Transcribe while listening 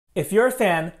If you're a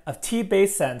fan of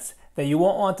tea-based scents, then you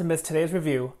won't want to miss today's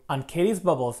review on Catie's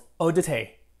Bubbles Eau de Thé,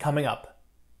 coming up.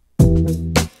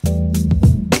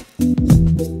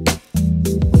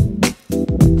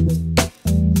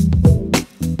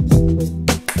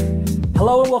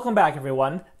 Hello and welcome back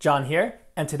everyone, John here,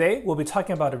 and today we'll be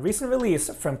talking about a recent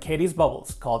release from Catie's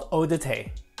Bubbles called Eau de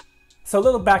Thé. So a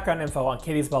little background info on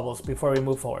Catie's Bubbles before we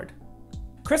move forward.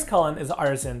 Chris Cullen is the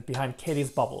artisan behind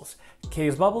Catie's Bubbles.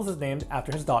 Catie's Bubbles is named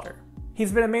after his daughter.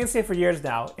 He's been a mainstay for years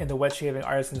now in the wet shaving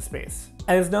artisan space,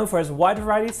 and is known for his wide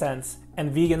variety of scents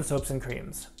and vegan soaps and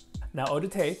creams. Now, Eau de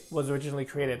Thé was originally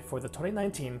created for the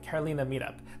 2019 Carolina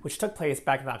Meet-Up, which took place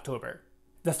back in October.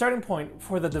 The starting point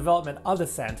for the development of the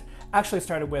scent actually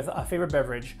started with a favorite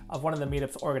beverage of one of the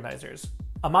meetup's organizers,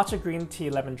 a matcha green tea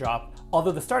lemon drop,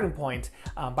 although the starting point,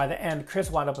 by the end,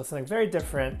 Chris wound up with something very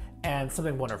different and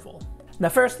something wonderful. Now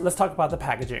first, let's talk about the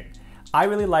packaging. I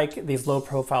really like these low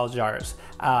profile jars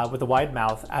with a wide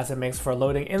mouth, as it makes for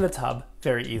loading in the tub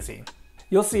very easy.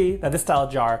 You'll see that this style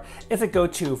jar is a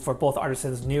go-to for both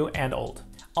artisans new and old.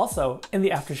 Also, in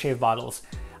the aftershave bottles,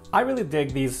 I really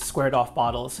dig these squared off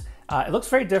bottles. It looks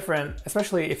very different,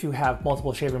 especially if you have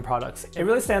multiple shaving products. It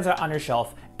really stands out on your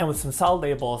shelf, and with some solid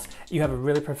labels, you have a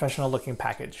really professional looking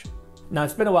package. Now,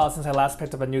 it's been a while since I last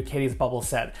picked up a new Catie's Bubble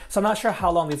set, so I'm not sure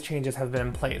how long these changes have been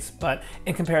in place, but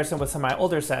in comparison with some of my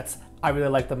older sets, I really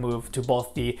like the move to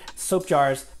both the soap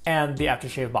jars and the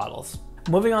aftershave bottles.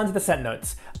 Moving on to the scent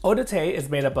notes, Eau de Thé is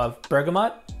made up of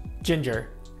bergamot, ginger,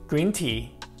 green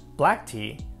tea, black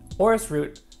tea, orris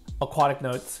root, aquatic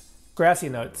notes, grassy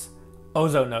notes,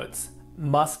 ozone notes,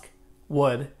 musk,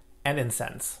 wood, and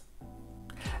incense.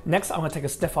 Next, I'm going to take a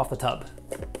sniff off the tub.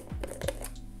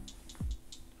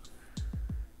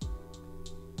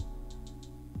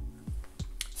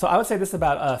 So I would say this is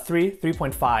about a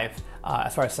 3.5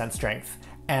 as far as scent strength.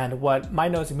 And what my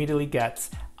nose immediately gets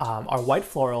are white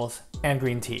florals and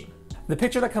green tea. The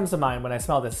picture that comes to mind when I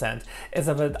smell this scent is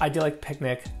of an idyllic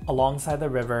picnic alongside the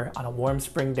river on a warm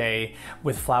spring day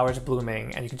with flowers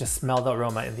blooming, and you can just smell the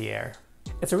aroma in the air.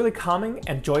 It's a really calming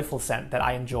and joyful scent that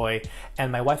I enjoy,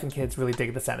 and my wife and kids really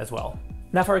dig the scent as well.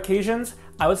 Now for occasions,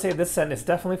 I would say this scent is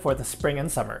definitely for the spring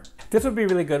and summer. This would be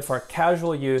really good for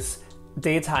casual use,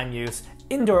 daytime use,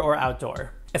 indoor or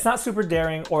outdoor. It's not super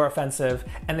daring or offensive,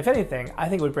 and if anything, I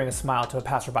think it would bring a smile to a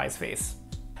passerby's face.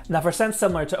 Now for scents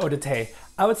similar to Eau de Thé,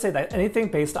 I would say that anything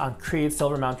based on Creed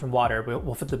Silver Mountain Water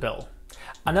will fit the bill.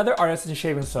 Another artisan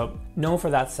shaving soap known for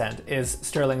that scent is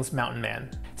Sterling's Mountain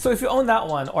Man. So if you own that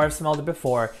one or have smelled it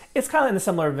before, it's kind of in a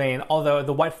similar vein, although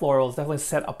the white florals definitely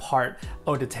set apart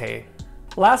Eau de Thé.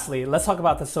 Lastly, let's talk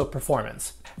about the soap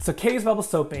performance. So Catie's Bubble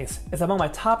soap base is among my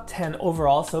top 10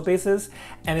 overall soap bases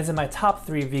and is in my top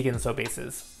 3 vegan soap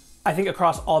bases. I think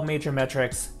across all major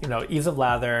metrics, ease of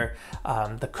lather,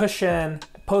 the cushion,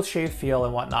 post-shave feel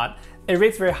and whatnot, it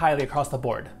rates very highly across the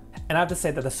board. And I have to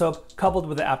say that the soap, coupled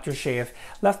with the aftershave,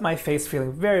 left my face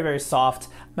feeling very, very soft.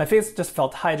 My face just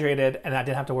felt hydrated and I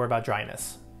didn't have to worry about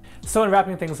dryness. So in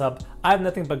wrapping things up, I have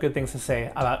nothing but good things to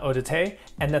say about Eau de Thé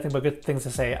and nothing but good things to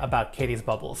say about Catie's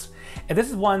Bubbles. If this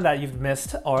is one that you've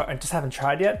missed or just haven't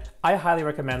tried yet, I highly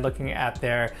recommend looking at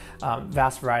their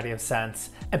vast variety of scents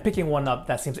and picking one up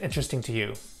that seems interesting to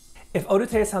you. If Eau de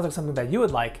Thé sounds like something that you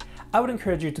would like, I would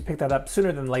encourage you to pick that up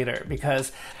sooner than later,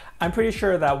 because I'm pretty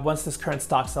sure that once this current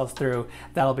stock sells through,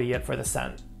 that'll be it for the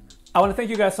scent. I want to thank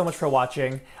you guys so much for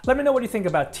watching. Let me know what you think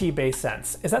about tea-based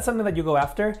scents. Is that something that you go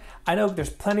after? I know there's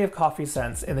plenty of coffee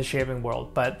scents in the shaving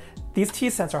world, but these tea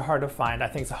scents are hard to find. I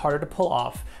think it's harder to pull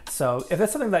off. So if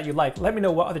that's something that you like, let me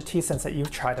know what other tea scents that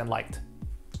you've tried and liked.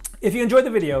 If you enjoyed the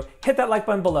video, hit that like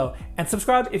button below and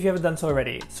subscribe if you haven't done so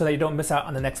already so that you don't miss out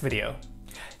on the next video.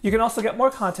 You can also get more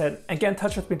content and get in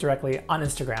touch with me directly on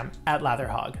Instagram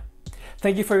 @latherhog.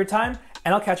 Thank you for your time,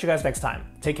 and I'll catch you guys next time.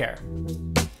 Take care.